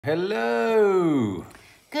Hello.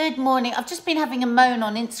 Good morning. I've just been having a moan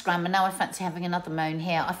on Instagram and now I fancy having another moan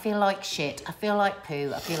here. I feel like shit. I feel like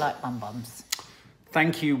poo. I feel like bum-bums.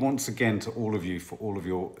 Thank you once again to all of you for all of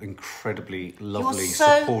your incredibly lovely,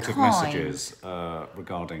 so supportive kind. messages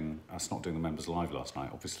regarding us not doing the members live last night.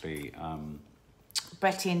 Obviously,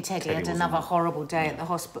 Betty and Teddy had another horrible day at the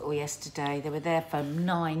hospital yesterday. They were there for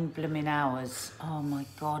 9 blooming hours. Oh my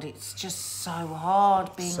God, it's just so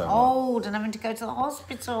hard being old and having to go to the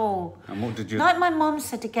hospital. And what did you... Like my mum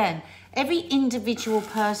said again, every individual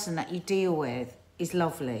person that you deal with is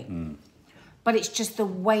lovely. But it's just the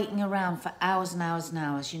waiting around for hours and hours and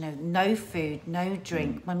hours, you know, no food, no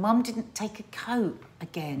drink. My mum didn't take a coat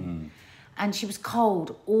again. And she was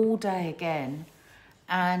cold all day again.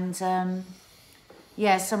 And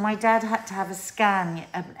yeah, so my dad had to have a scan,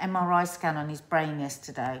 an MRI scan on his brain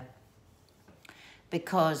yesterday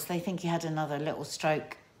because they think he had another little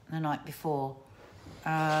stroke the night before.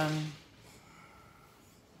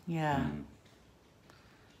 Yeah.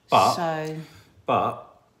 But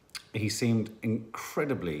he seemed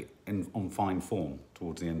incredibly on fine form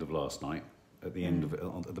towards the end of last night, at the end of it,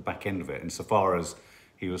 at the back end of it, insofar as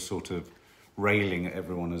he was sort of railing at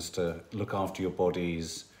everyone as to look after your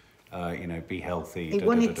bodies, you know, be healthy. They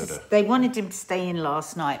wanted him to stay in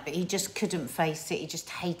last night, but he just couldn't face it. He just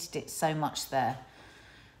hated it so much there.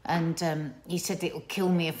 And he said, it'll kill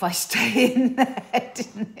me if I stay in there,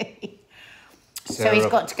 didn't he? So he's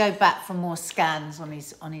got to go back for more scans on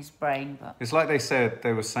his brain. But it's like they said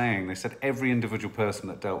every individual person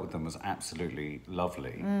that dealt with them was absolutely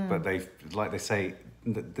lovely. But they say,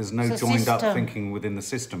 there's no joined up thinking within the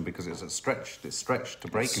system because it's stretched to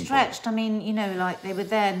breaking point. Stretched. I mean, you know, like they were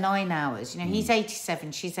there 9 hours. You know, he's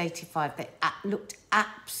 87, she's 85. They looked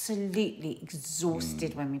absolutely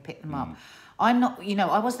exhausted when we picked them up. I'm not, you know,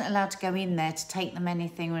 I wasn't allowed to go in there to take them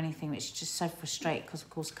anything, which is just so frustrating because, of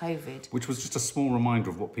course, COVID. Which was just a small reminder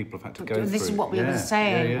of what people have had to go through. This is what we were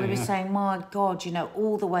saying. We were saying, my God, you know,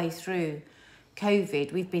 all the way through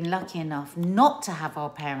COVID, we've been lucky enough not to have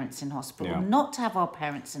our parents in hospital, not to have our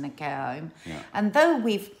parents in a care home. And though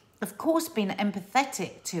we've, of course, been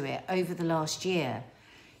empathetic to it over the last year,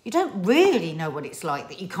 you don't really know what it's like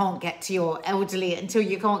that you can't get to your elderly until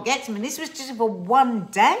you can't get to them. And this was just for one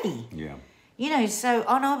day. Yeah. You know,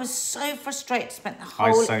 and I was so frustrated. Spent the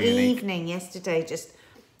whole evening yesterday just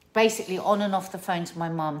basically on and off the phone to my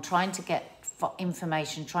mum, trying to get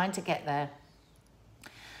information, trying to get there.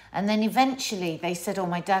 And then eventually they said, oh,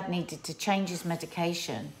 my dad needed to change his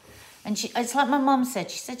medication. And it's like my mum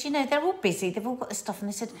said, she said, you know, they're all busy, they've all got this stuff. And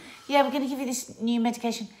they said, yeah, we're going to give you this new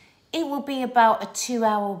medication. It will be about a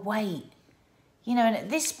 2-hour wait. You know, and at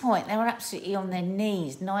this point, they were absolutely on their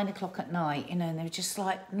knees, 9 o'clock at night, you know, and they were just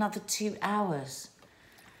like, another 2 hours.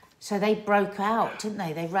 So they broke out, didn't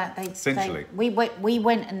they? Essentially. We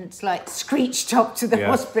went and like screeched up to the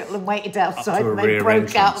hospital and waited outside and they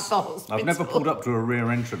broke out of the hospital. I've never pulled up to a rear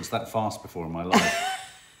entrance that fast before in my life.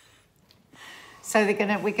 So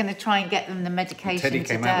we're gonna try and get them the medication Teddy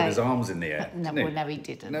came out with his arms in the air. No, he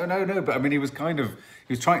didn't. No. But I mean, he was trying.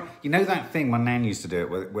 You know that thing my nan used to do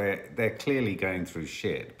it, where they're clearly going through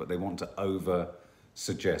shit, but they want to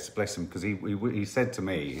suggest. Bless him, because he said to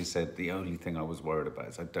me, he said the only thing I was worried about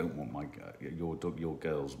is I don't want your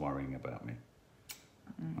girls worrying about me.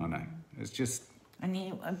 I know. It's just. And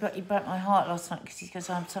he broke my heart last night because he goes,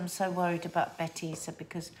 I'm so worried about Betty. He said,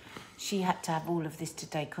 because she had to have all of this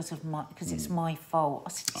today because it's my fault. I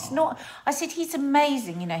said, it's not. I said, he's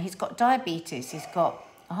amazing. You know, he's got diabetes, he's got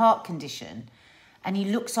a heart condition, and he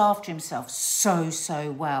looks after himself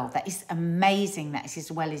so well. That is amazing. That is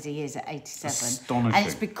as well as he is at 87. Astonishing. And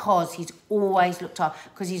it's because he's always looked after,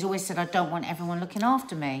 because he's always said, I don't want everyone looking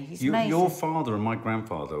after me. He's amazing. Your father and my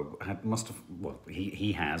grandfather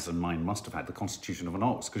he has, and mine must have had the constitution of an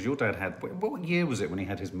ox, because your dad had, what year was it when he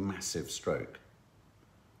had his massive stroke?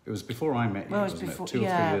 It was before I met you, wasn't it? 2 or 3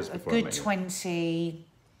 years before I met you. A good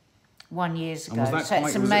 21 years ago. And was that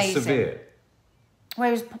was it severe? Well,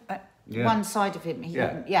 it was... One side of him,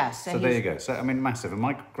 so there you go. So I mean, massive. And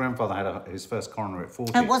my grandfather had his first coronary at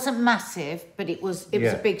 40. It wasn't massive, but it was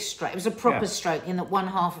a big stroke. It was a proper stroke in that one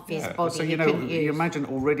half of his body. So you imagine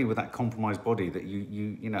already with that compromised body that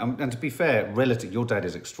you know. And to be fair, your dad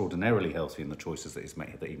is extraordinarily healthy in the choices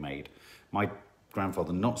that he made. My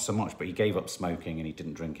grandfather not so much, but he gave up smoking and he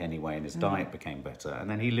didn't drink anyway, and his diet became better, and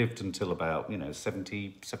then he lived until about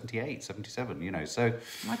 70, 78, 77, you know. So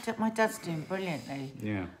my dad's doing brilliantly.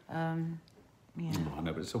 I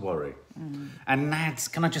know, but it's a worry. And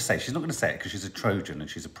Nads, can I just say, she's not going to say it because she's a Trojan and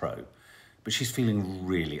she's a pro, But she's feeling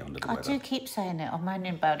really under the weather. I do keep saying it. I'm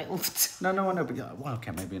moaning about it all the time. No, I know, but well, okay,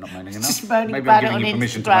 maybe you're not moaning enough. Just moaning maybe about I'm giving it you on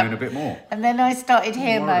permission Instagram. to moan a bit more. And then I started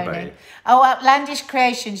here moaning. Oh, Outlandish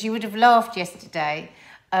Creations, you would have laughed yesterday.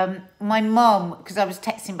 My mum, because I was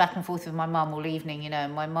texting back and forth with my mum all evening, you know,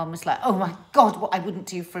 and my mum was like, oh my God, what I wouldn't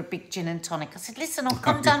do for a big gin and tonic. I said, listen, I'll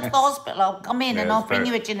come down to the hospital, I'll come in and I'll bring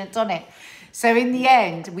you a gin and tonic. So in the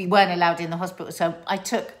end, we weren't allowed in the hospital. So I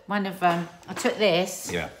took I took this.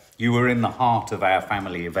 Yeah. You were in the heart of our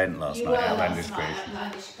family event last night, Outlandish Creations.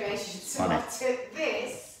 Outlandish Creations. So I took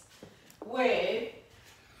this with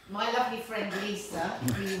my lovely friend Lisa,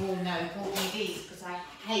 who you all know, bought me these because I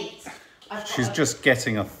hate. She's just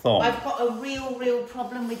getting a thong. I've got a real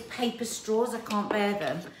problem with paper straws. I can't bear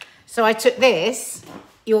them. So I took this,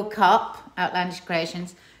 your cup, Outlandish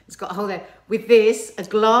Creations. It's got a hole there. With this, a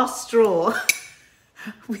glass straw.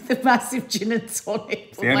 With a massive gin and tonic.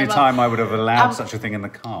 It's the only time I would have allowed such a thing in the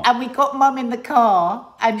car. And we got Mum in the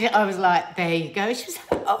car, and I was like, there you go. She was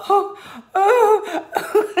like, oh.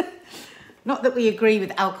 Not that we agree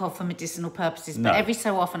with alcohol for medicinal purposes, but every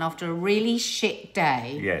so often after a really shit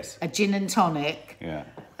day, yes, a gin and tonic. Yeah.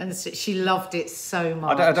 And so she loved it so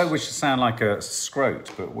much. I don't wish to sound like a scrote,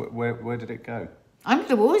 but where did it go? I'm going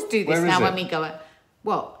to always do this now when it? we go.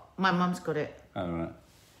 What? My mum's got it. Oh, right.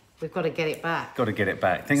 We've got to get it back. Got to get it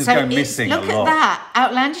back. Things go missing a lot. Look at that.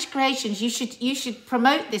 Outlandish Creations. You should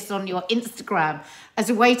promote this on your Instagram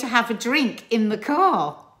as a way to have a drink in the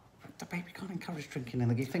car. The baby can't encourage drinking in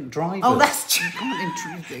the car. You think drivers... Oh, that's true.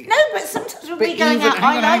 No, but sometimes when we're going out,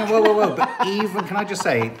 hang on. Whoa. But even, can I just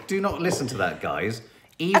say, do not listen to that, guys.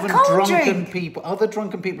 Even drunken people, other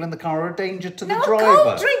drunken people in the car are a danger to the driver. No, a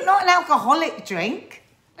cold drink, not an alcoholic drink.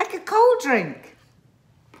 Like a cold drink.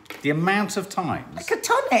 The amount of times... Like a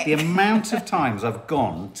tonic. The amount of times I've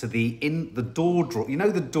gone to the door drawer... You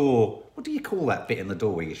know the door... What do you call that bit in the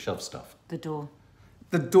door where you shove stuff? The door.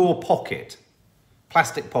 The door pocket.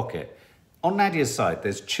 Plastic pocket. On Nadia's side,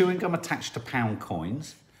 there's chewing gum attached to pound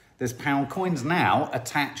coins. There's pound coins now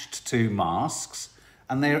attached to masks.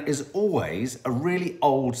 And there is always a really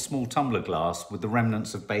old small tumbler glass with the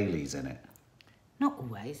remnants of Baileys in it. Not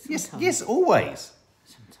always. Yes, always.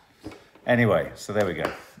 Sometimes. Anyway, so there we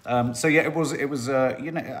go. So yeah, it was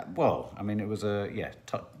you know, well, I mean, it was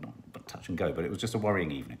not touch and go, but it was just a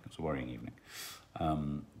worrying evening. It was a worrying evening.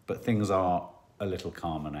 But things are a little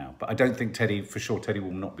calmer now. But I don't think Teddy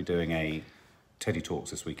will not be doing a Teddy Talks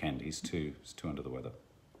this weekend. He's too under the weather.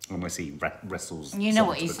 Unless he wrestles. You know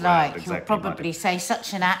what he's like. Exactly, he'll probably say,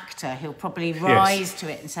 such an actor, he'll probably rise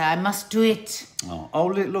to it and say, I must do it. Oh,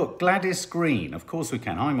 look, Gladys Green. Of course we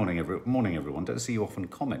can. Hi, morning everyone. Don't see you often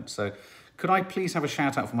comment. So could I please have a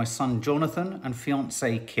shout out for my son Jonathan and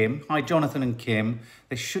fiancée Kim? Hi, Jonathan and Kim.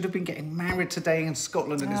 They should have been getting married today in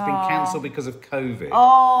Scotland and it's been cancelled because of COVID.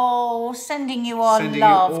 Oh, sending you all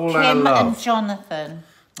love, Kim and Jonathan.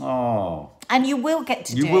 Oh. And you will get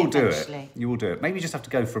to do it. You will do it. You will do it. Maybe you just have to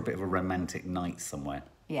go for a bit of a romantic night somewhere.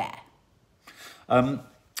 Yeah.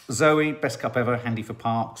 Zoe, best cup ever, handy for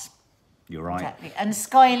parks. You're right. Exactly. And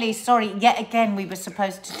Skyly, sorry, yet again we were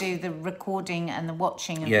supposed to do the recording and the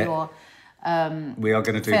watching of your we are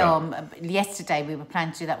going to do film. That. Yesterday we were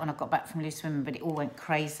planning to do that when I got back from Loose Women, but it all went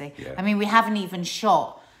crazy. Yeah. I mean, we haven't even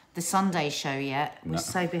shot the Sunday show yet. We're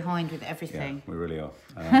so behind with everything. Yeah, we really are.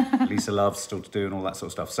 Lisa Love's still to do and all that sort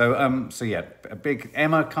of stuff. So yeah, a big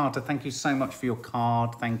Emma Carter, thank you so much for your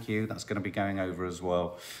card. Thank you. That's going to be going over as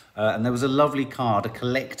well. And there was a lovely card, a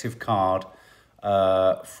collective card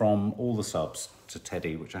from all the subs to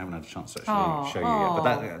Teddy, which I haven't had a chance to actually show you yet.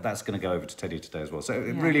 But that's going to go over to Teddy today as well. So I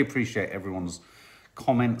really appreciate everyone's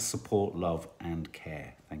comments, support, love and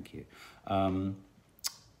care. Thank you.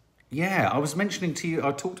 Yeah, I was mentioning to you,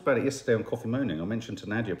 I talked about it yesterday on Coffee Moaning. I mentioned to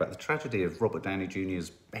Nadia about the tragedy of Robert Downey Jr.'s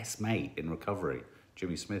best mate in recovery,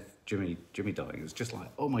 Jimmy dying. It was just like,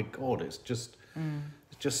 oh my God, it's just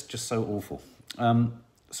so awful.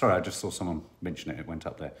 Sorry, I just saw someone mention it. It went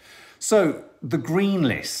up there. So, the Green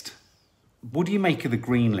List. What do you make of the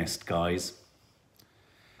Green List, guys?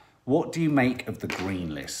 What do you make of the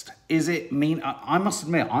Green List? Is it mean? I must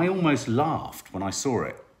admit, I almost laughed when I saw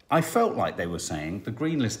it. I felt like they were saying the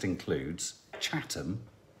Green List includes Chatham,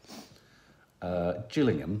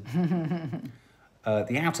 Gillingham,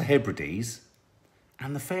 the Outer Hebrides,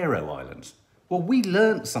 and the Faroe Islands. Well, we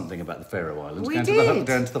learnt something about the Faroe Islands going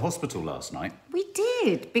to the hospital last night. We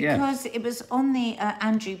did, because it was on the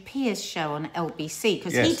Andrew Pierce show on LBC,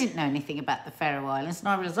 because he didn't know anything about the Faroe Islands, and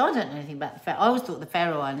I realised I don't know anything about the Faroe Islands. I always thought the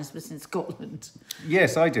Faroe Islands was in Scotland.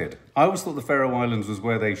 Yes, I did. I always thought the Faroe Islands was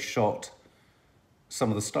where they shot some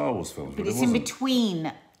of the Star Wars films. But it's in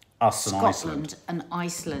between Us and Scotland and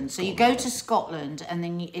Iceland. So you go to Scotland and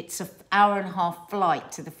then it's an hour and a half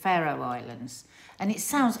flight to the Faroe Islands. And it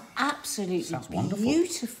sounds absolutely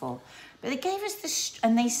beautiful. But they gave us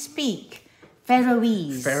and they speak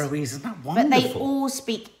Faroese. Faroese, isn't that wonderful? But they all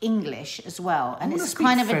speak English as well. And it's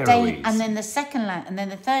kind of a Danish. And then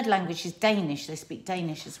the third language is Danish. They speak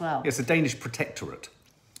Danish as well. It's a Danish protectorate.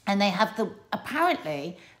 And they have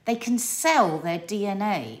apparently they can sell their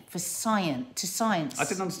DNA to science. I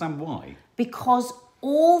didn't understand why. Because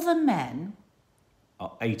all the men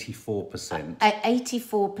are 84%.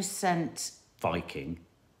 84% Viking,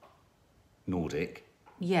 Nordic.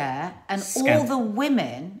 Yeah, and all the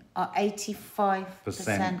women are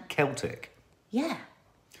 85% Celtic. Yeah.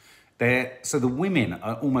 So the women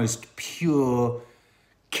are almost pure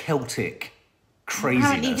Celtic craziness.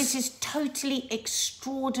 Apparently this is totally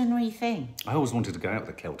extraordinary thing. I always wanted to go out with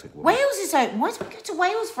a Celtic woman. Wales is open. Why don't we go to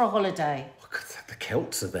Wales for a holiday? The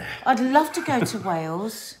Celts are there. I'd love to go to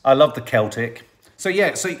Wales. I love the Celtic. So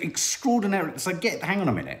yeah, so extraordinary. So hang on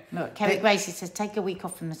a minute. Look, Kerry Gracie says, take a week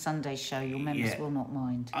off from the Sunday show. Your members will not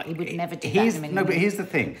mind. He would never do that in a No, but here's the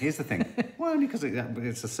thing. Well, only because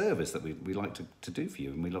it's a service that we like to do for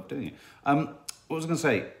you and we love doing it. What was I going to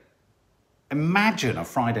say? Imagine a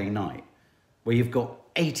Friday night where you've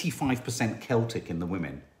got 85% Celtic in the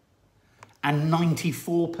women and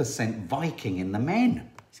 94% Viking in the men.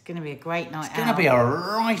 It's going to be a great night out. It's going to be a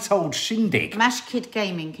right old shindig. Mash Kid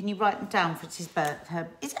Gaming. Can you write them down for his birthday?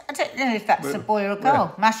 I don't know if that's a boy or a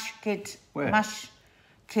girl. Mash Kid. Where? Mash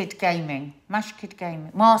Kid Gaming. Mash Kid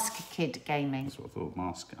Gaming. Mask Kid Gaming. That's what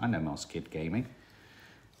I thought. I know Mask Kid Gaming.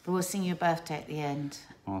 But we'll sing your birthday at the end.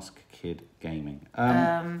 Mask Kid Gaming.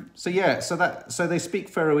 So they speak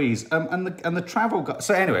Faroese. And the travel guide.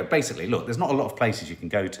 So anyway, basically, look, there's not a lot of places you can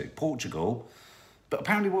go to. Portugal. But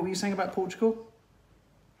apparently, what were you saying about Portugal?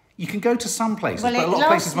 You can go to some places, but a lot of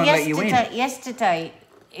places won't let you in. Yesterday,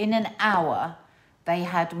 in an hour, they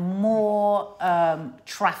had more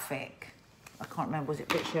traffic. I can't remember, was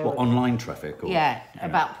it which? What, online traffic? Or, yeah,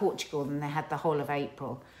 about Portugal than they had the whole of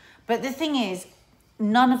April. But the thing is,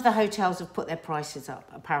 none of the hotels have put their prices up,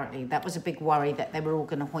 apparently. That was a big worry that they were all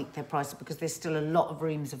going to hoik their prices because there's still a lot of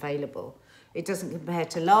rooms available. It doesn't compare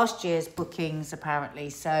to last year's bookings,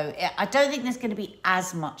 apparently. So I don't think there's going to be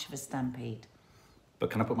as much of a stampede. But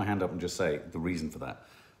can I put my hand up and just say the reason for that?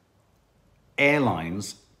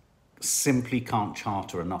 Airlines simply can't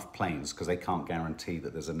charter enough planes because they can't guarantee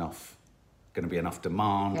that there's going to be enough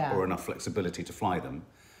demand or enough flexibility to fly them.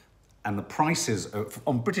 And the prices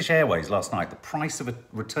on British Airways last night, the price of a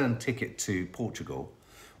return ticket to Portugal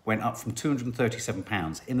went up from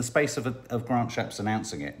 £237 in the space of Grant Shapps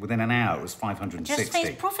announcing it. Within an hour, it was £560. Just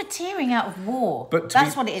he's profiteering out of war.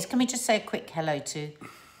 That's what it is. Can we just say a quick hello to...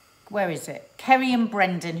 Where is it? Kerry and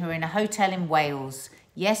Brendan, who are in a hotel in Wales.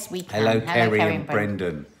 Yes, we can. Hello, Kerry and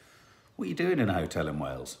Brendan. What are you doing in a hotel in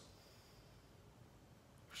Wales?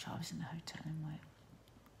 I was in a hotel in Wales.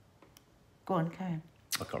 Go on, carry on.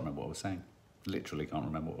 I can't remember what I was saying. Literally can't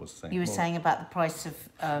remember what I was saying. You were saying about the price of...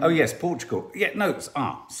 Oh, yes, Portugal. Yeah, no,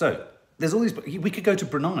 so there's all these... We could go to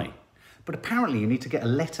Brunei, but apparently you need to get a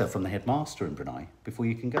letter from the headmaster in Brunei before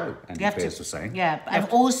you can go, Andy Pierce was saying. Yeah, and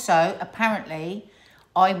also, apparently...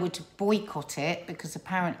 I would boycott it because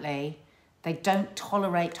apparently they don't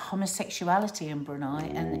tolerate homosexuality in Brunei.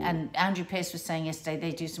 And Andrew Pierce was saying yesterday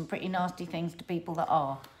they do some pretty nasty things to people that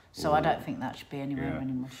are. So I don't think that should be anywhere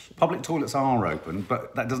anymore. Public toilets are open,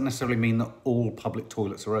 but that doesn't necessarily mean that all public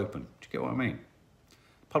toilets are open. Do you get what I mean?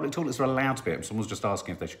 Public toilets are allowed to be open. Someone's just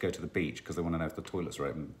asking if they should go to the beach because they want to know if the toilets are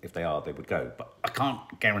open. If they are, they would go. But I can't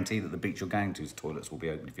guarantee that the beach you're going to's toilets will be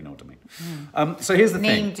open, if you know what I mean. So here's the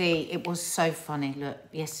thing. Neemdy, it was so funny. Look,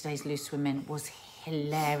 yesterday's Loose Women was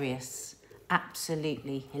hilarious.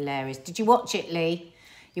 Absolutely hilarious. Did you watch it, Lee?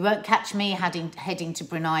 You won't catch me heading to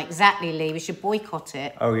Brunei. Exactly, Lee. We should boycott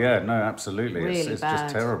it. Oh, yeah. No, absolutely. Really it's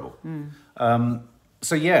just terrible.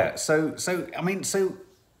 So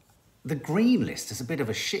the green list is a bit of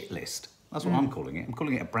a shit list. That's what I'm calling it. I'm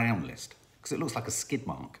calling it a brown list because it looks like a skid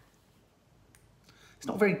mark. It's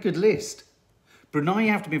not a very good list. Brunei,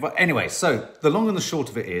 you have to be invited. Anyway, so the long and the short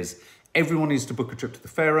of it is everyone needs to book a trip to the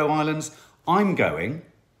Faroe Islands. I'm going,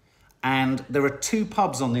 and there are 2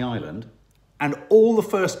 pubs on the island, and all the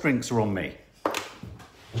first drinks are on me.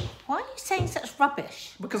 Why are you saying such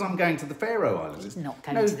rubbish? Because I'm going to the Faroe Islands. He's not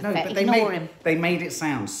going to the Faroe. But Ignore him. They made it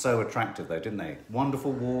sound so attractive, though, didn't they?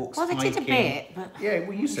 Wonderful walks, Well, they hiking. did a bit, but... Yeah,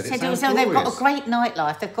 well, you said it was, sounds they've got a great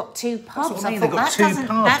nightlife. They've got 2 pubs. That's what I mean, thought they've got 2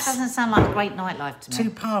 pubs. That doesn't sound like a great nightlife to me. 2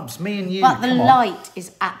 pubs, me and you. But the come on. light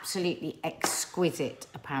is absolutely exquisite,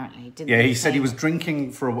 apparently, didn't Yeah, they he said say? he was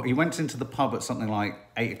drinking he went into the pub at something like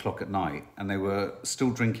 8 o'clock at night, and they were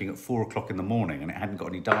still drinking at 4 o'clock in the morning, and it hadn't got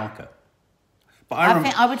any darker. But I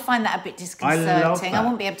think I would find that a bit disconcerting. I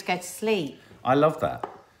wouldn't be able to go to sleep. I love that.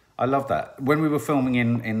 I love that. When we were filming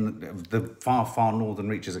in the far, far northern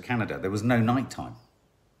reaches of Canada, there was no nighttime.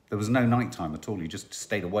 There was no nighttime at all. You just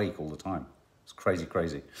stayed awake all the time. It's crazy,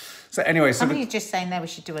 crazy. So anyway... Somebody's just saying there we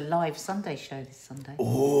should do a live Sunday show this Sunday.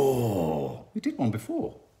 Oh, we did one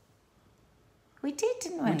before. We did,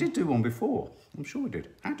 didn't we? We did do one before. I'm sure we did.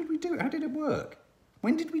 How did we do it? How did it work?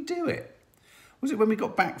 When did we do it? Was it when we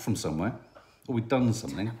got back from somewhere? Or we'd done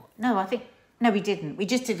something? No, I think... No, we didn't. We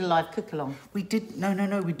just did a live cook-along. We did...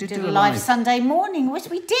 No, we did do a live Sunday morning, which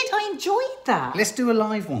we did. I enjoyed that. Let's do a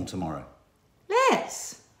live one tomorrow.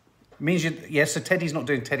 Let's. Means you... Yeah, so Teddy's not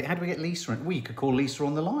doing Teddy. How do we get Lisa in? Well, you could call Lisa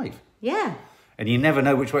on the live. Yeah. And you never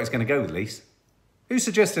know which way it's going to go with Lisa. Who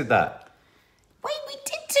suggested that? Wait, we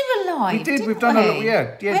did do a live, We did. We've didn't done we? a...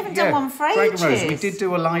 Yeah. We haven't done one for Dragon ages. Rose, we did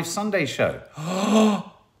do a live Sunday show.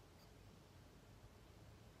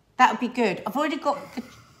 That would be good. I've already got the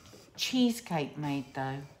cheesecake made,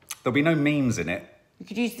 though. There'll be no memes in it. We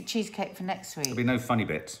could use the cheesecake for next week. There'll be no funny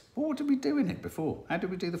bits. Well, what did we do in it before? How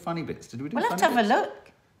did we do the funny bits? Did we do We'll have funny to have bits? a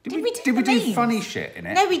look. Did we do memes? funny shit in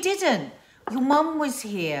it? No, we didn't. Your mum was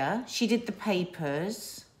here. She did the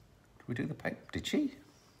papers. Did we do the paper? Did she?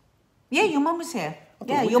 Yeah, your mum was here. I thought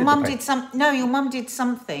Yeah, we your did the mum paper. did some... No, your mum did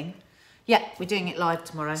something. Yeah, we're doing it live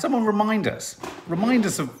tomorrow. Someone remind us. Remind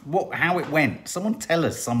us of how it went. Someone tell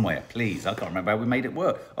us somewhere, please. I can't remember how we made it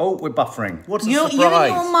work. Oh, we're buffering. What's a surprise? You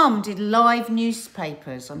and your mum did live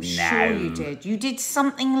newspapers. I'm sure you did. You did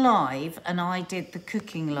something live, and I did the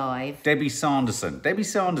cooking live. Debbie Sanderson,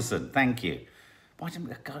 thank you. Why didn't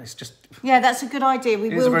we... God, it's just... Yeah, that's a good idea. We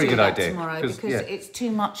will do that tomorrow because yeah. it's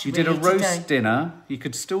too much. You did a roast dinner. You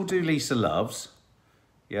could still do Lisa Loves.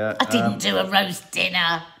 Yeah. I didn't do a roast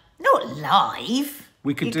dinner. Not live.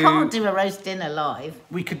 We could You can't do a roast dinner live.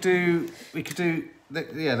 We could do.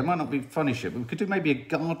 Yeah, there might not be funny shit, but we could do maybe a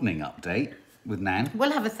gardening update with Nan.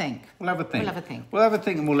 We'll have a think. We'll have a think. We'll have a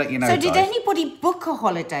think And we'll let you know. So, did guys. anybody book a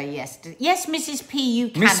holiday yesterday? Yes, Mrs. P, you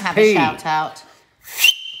can Miss have P. a shout out.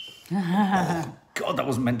 God, that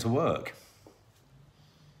wasn't meant to work.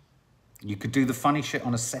 You could do the funny shit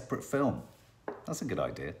on a separate film. That's a good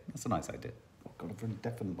idea. That's a nice idea. Oh God, I've really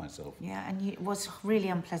deafened myself. Yeah, and it was really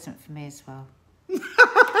unpleasant for me as well.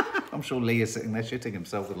 I'm sure Lee is sitting there shitting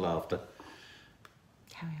himself with laughter.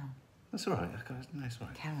 Carry on. That's all right. No, it's all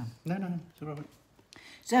right. Carry on. No, it's all right.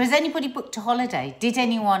 So has anybody booked a holiday? Did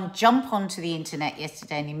anyone jump onto the internet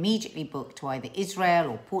yesterday and immediately book to either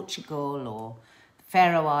Israel or Portugal or the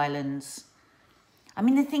Faroe Islands? I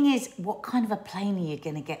mean, the thing is, what kind of a plane are you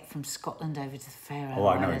going to get from Scotland over to the Faroe Islands? Oh,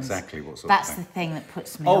 I know exactly what sort That's of the thing. thing that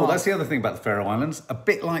puts me off. Oh, that's the other thing about the Faroe Islands. A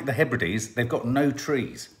bit like the Hebrides, they've got no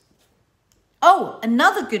trees. Oh,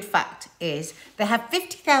 another good fact is they have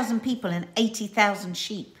 50,000 people and 80,000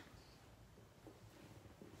 sheep.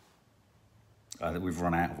 I think we've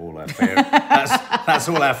run out of all our Faroe... that's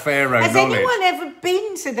all our Faroe Has knowledge. anyone ever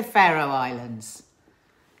been to the Faroe Islands?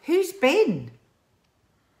 Who's been?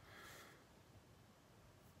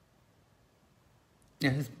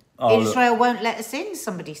 Yeah. Oh, Israel won't let us in,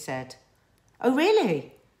 somebody said. Oh,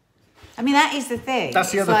 really? I mean, that is the thing.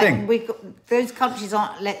 That's the It's other like thing. We've got, those countries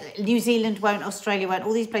aren't... New Zealand won't, Australia won't.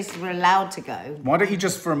 All these places were allowed to go. Why don't you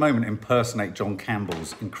just for a moment impersonate John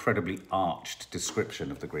Campbell's incredibly arched description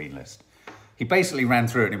of the Green List? He basically ran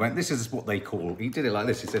through it and he went, this is what they call... He did it like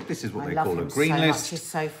this. He said, this is what they call a Green List. He's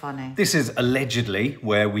so funny. This is allegedly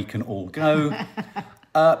where we can all go.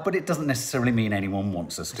 But it doesn't necessarily mean anyone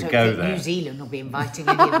wants us to go there. New Zealand will be inviting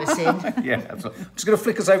any of us in. Yeah, absolutely. I'm just going to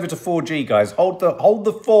flick us over to 4G, guys. Hold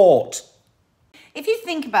the fort. If you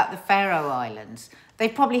think about the Faroe Islands, they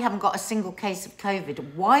probably haven't got a single case of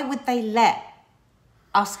COVID. Why would they let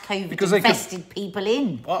us COVID-infested people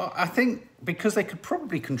in? Well, I think because they could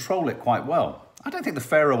probably control it quite well. I don't think the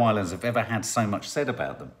Faroe Islands have ever had so much said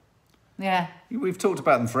about them. Yeah. We've talked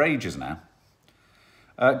about them for ages now.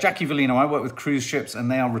 Jackie Vellino, I work with cruise ships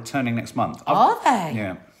and they are returning next month. Are they?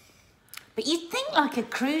 Yeah. But you'd think like a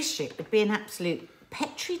cruise ship would be an absolute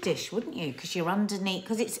petri dish, wouldn't you? Because you're underneath.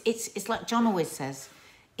 Because it's like John always says,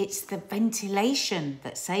 it's the ventilation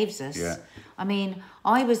that saves us. Yeah. I mean,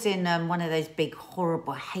 I was in one of those big,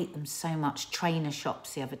 horrible, I hate them so much, trainer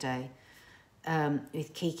shops the other day.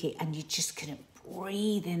 with Kiki, and you just couldn't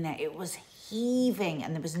breathe in there. It was heaving,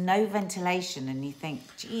 and there was no ventilation, and you think,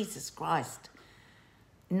 Jesus Christ.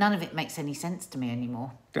 None of it makes any sense to me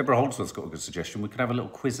anymore. Deborah Holdsworth's got a good suggestion. We could have a little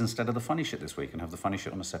quiz instead of the funny shit this week and have the funny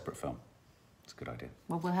shit on a separate film. It's a good idea.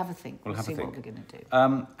 Well, we'll have a think. We'll see what we're going to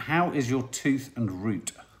do. How is your tooth and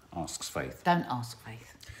root? Asks Faith. Don't ask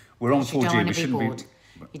Faith. We're on 4G. We shouldn't be.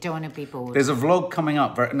 You don't want to be bored. There's a vlog coming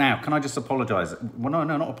up. Now, can I just apologise? Well, no,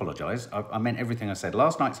 not apologise. I meant everything I said.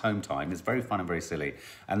 Last night's home time is very fun and very silly.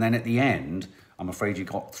 And then at the end, I'm afraid you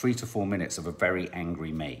got 3 to 4 minutes of a very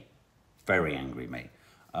angry me. Very angry me.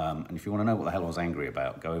 And if you want to know what the hell I was angry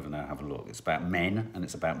about, go over there and have a look. It's about men, and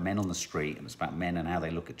it's about men on the street, and it's about men and how they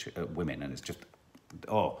look at women, and it's just,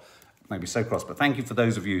 oh, maybe so cross. But thank you for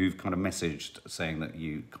those of you who've kind of messaged saying that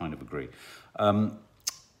you kind of agree.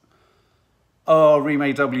 Oh,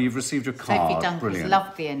 Remay W, you've received your card. Sophie Dunkers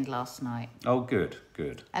loved the end last night. Oh, good,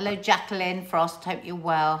 good. Hello, Jacqueline Frost. Hope you're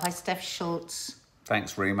well. Hi, Steph Schultz.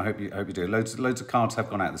 Thanks, Reem. I hope you do. Loads of cards have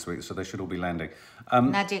gone out this week, so they should all be landing.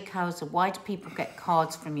 Nadia Kauser, why do people get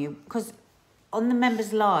cards from you? Because on the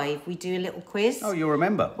Members Live, we do a little quiz. Oh, you'll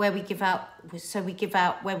remember. Where we give out,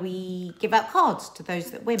 cards to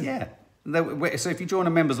those that win. Yeah. So if you join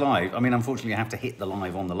a Members Live, I mean, unfortunately, you have to hit the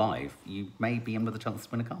live on the live. You may be in with a chance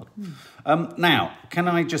to win a card. Now, can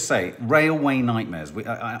I just say, railway nightmares.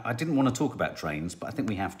 I didn't want to talk about trains, but I think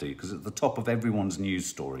we have to, because at the top of everyone's news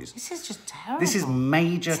stories. This is just terrible. This is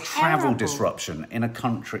major travel disruption in a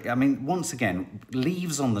country. I mean, once again,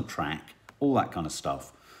 leaves on the track, all that kind of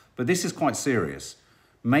stuff. But this is quite serious.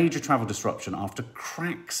 Major travel disruption after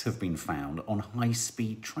cracks have been found on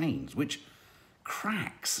high-speed trains, which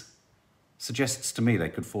cracks suggests to me they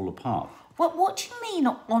could fall apart. What do you mean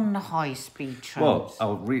on the high-speed trains?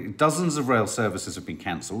 Well, dozens of rail services have been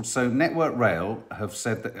cancelled. So Network Rail have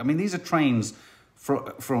said that, I mean, these are trains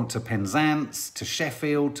from to Penzance, to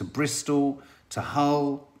Sheffield, to Bristol, to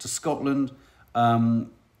Hull, to Scotland.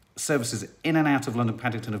 Services in and out of London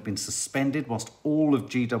Paddington have been suspended whilst all of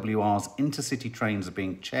GWR's intercity trains are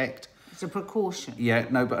being checked. It's a precaution. Yeah,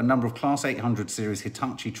 no, but a number of Class 800 series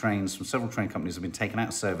Hitachi trains from several train companies have been taken out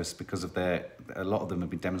of service because of a lot of them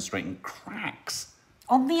have been demonstrating cracks.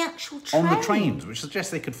 On the actual train? On the trains, which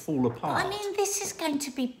suggests they could fall apart. I mean, this is going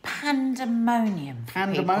to be pandemonium.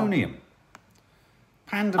 Pandemonium.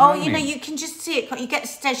 Oh, you know, you can just see it. You get to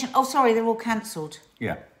the station. Oh, sorry, they're all cancelled.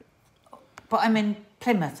 Yeah. But I'm in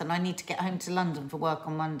Plymouth and I need to get home to London for work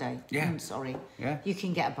on Monday. Yeah. I'm sorry. Yeah. You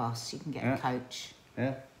can get a bus. You can get a coach.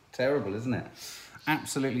 Yeah. Terrible, isn't it?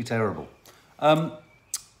 Absolutely terrible. What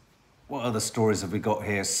other stories have we got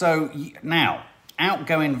here? So now,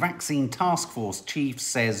 outgoing vaccine task force chief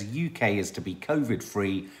says UK is to be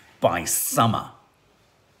COVID-free by summer.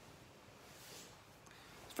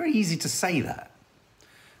 It's very easy to say that.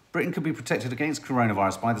 Britain could be protected against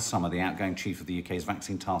coronavirus by the summer, the outgoing chief of the UK's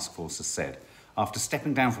vaccine task force has said. After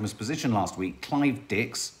stepping down from his position last week, Clive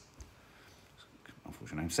Dix,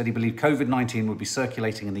 said he believed COVID-19 would be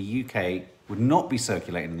circulating in the UK, would not be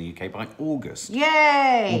circulating in the UK by August.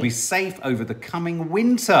 Yay! Will be safe over the coming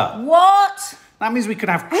winter. What? That means we could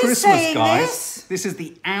have Christmas, guys. This is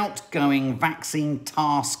the outgoing vaccine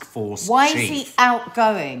task force chief. Why is he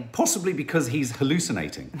outgoing? Possibly because he's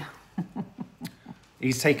hallucinating.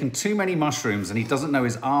 He's taken too many mushrooms and he doesn't know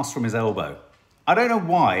his arse from his elbow. I don't know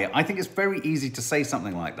why. I think it's very easy to say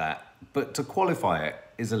something like that, but to qualify it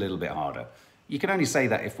is a little bit harder. You can only say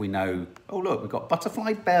that if we know, oh, look, we've got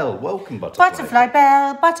Butterfly Bell. Welcome, Butterfly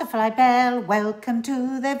Bell, welcome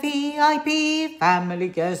to the VIP family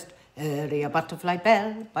guest area. Butterfly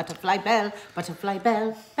Bell, Butterfly Bell, Butterfly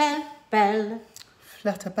Bell, Bell, Bell.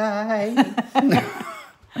 Flutterby.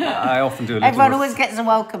 I often do a little... Everyone always gets a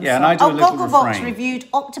welcome song. And I do a little Gogglebox refrain. Reviewed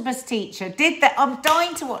Octopus Teacher. Did that. I'm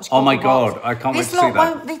dying to watch Gogglebox. Oh, my God. I can't wait to see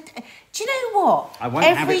that. Do you know what? I won't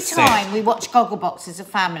have it every time we watch Gogglebox as a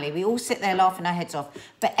family, we all sit there laughing our heads off.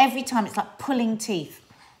 But every time it's like pulling teeth.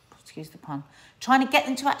 Excuse the pun. Trying to get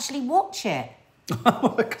them to actually watch it.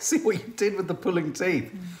 I can see what you did with the pulling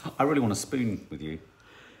teeth. I really want a spoon with you.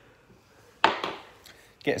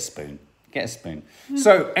 Get a spoon. Get a spoon.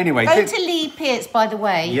 So, anyway... Go to Lee Pearce, by the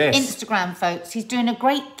way. Yes. Instagram, folks. He's doing a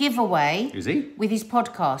great giveaway. Is he? With his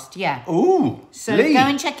podcast, yeah. Ooh, So Lee. go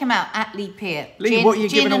and check him out, at Lee Pearce. Lee, what are you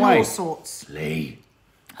giving away? Gin and all sorts. Lee.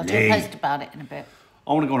 I'll do a post about it in a bit.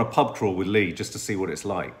 I want to go on a pub crawl with Lee just to see what it's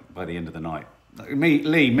like by the end of the night. Me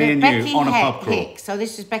and Becky you on a pub crawl. Hick. So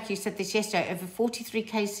this is Becky who said this yesterday. Over 43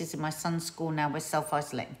 cases in my son's school now. We're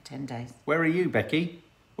self-isolating for 10 days. Where are you, Becky?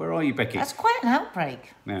 Where are you, Becky? That's quite an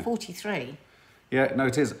outbreak. Yeah. 43. Yeah, no,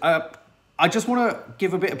 it is. I just want to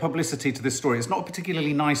give a bit of publicity to this story. It's not a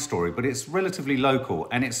particularly nice story, but it's relatively local,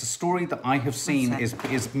 and it's a story that I have seen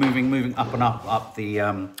is moving up and up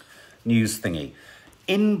the news thingy.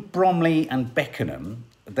 In Bromley and Beckenham,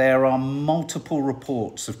 there are multiple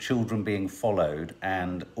reports of children being followed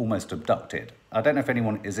and almost abducted. I don't know if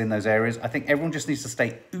anyone is in those areas. I think everyone just needs to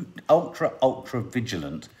stay ultra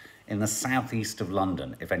vigilant in the southeast of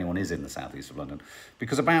London, if anyone is in the southeast of London,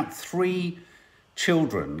 because about 3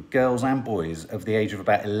 children, girls and boys, of the age of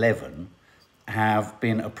about 11 have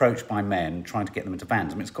been approached by men trying to get them into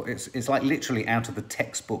vans. I mean, it's like literally out of the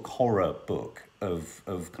textbook horror book of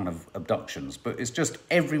kind of abductions, but it's just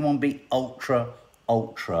everyone be ultra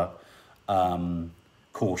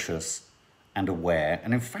cautious and aware.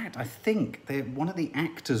 And in fact, I think they're one of the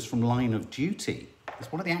actors from Line of Duty.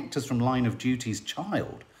 It's one of the actors from Line of Duty's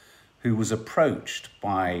child who was approached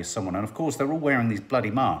by someone. And of course, they're all wearing these bloody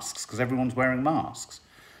masks because everyone's wearing masks.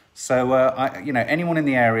 So, you know, anyone in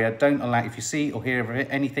the area, don't allow, if you see or hear of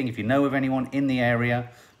anything, if you know of anyone in the area,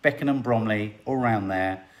 Beckenham, Bromley, all around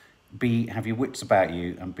there, have your wits about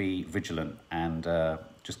you and be vigilant and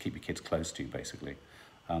just keep your kids close to you, basically.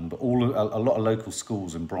 But a lot of local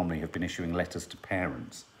schools in Bromley have been issuing letters to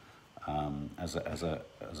parents as a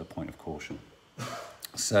point of caution.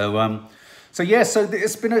 So, so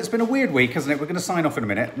it's been a weird week, hasn't it? We're going to sign off in a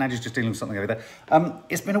minute. Nadia's just dealing with something over there.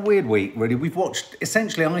 It's been a weird week, really. We've watched,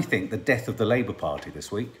 essentially, I think, the death of the Labour Party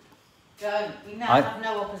this week. We now have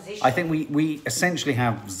no opposition. I think we essentially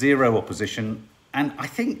have 0 opposition. And I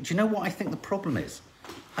think, do you know what I think the problem is?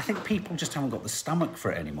 I think people just haven't got the stomach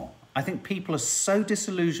for it anymore. I think people are so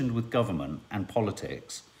disillusioned with government and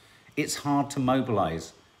politics, it's hard to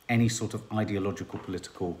mobilise any sort of ideological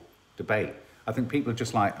political debate. I think people are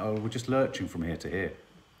just like, oh, we're just lurching from here to here.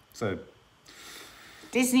 So,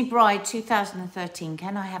 Disney Bride 2013.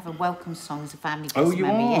 Can I have a welcome song as a family guest member? Oh, you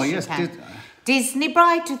are? Yes, you can. Disney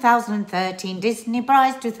Bride 2013. Disney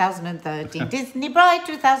Bride 2013. Disney Bride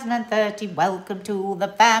 2013. Welcome to the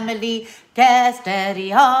family guest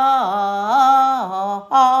area. I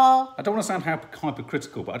don't want to sound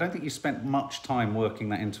hypercritical, but I don't think you spent much time working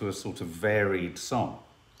that into a sort of varied song.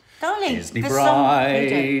 Darling, Disney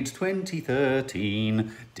Bride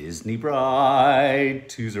 2013, Disney Bride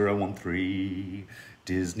 2013,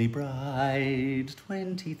 Disney Bride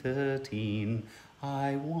 2013,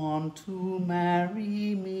 I want to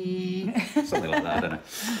marry me. Something like that, I don't know.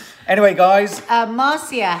 Anyway, guys.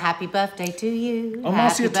 Marcia, happy birthday to you. Oh,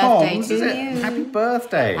 Marcia Toms, is it? Happy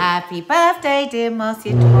birthday. Happy birthday, dear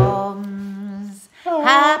Marcia Toms.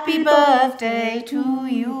 Happy birthday to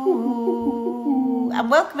you. And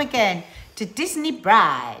welcome again to Disney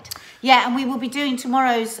Bride. Yeah, and we will be doing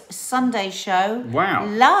tomorrow's Sunday show. Wow.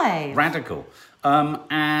 Live. Radical.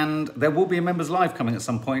 And there will be a Members Live coming at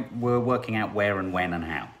some point. We're working out where and when and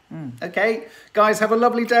how. Okay, guys, have a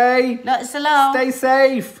lovely day. Lots of love. Stay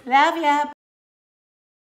safe. Love ya.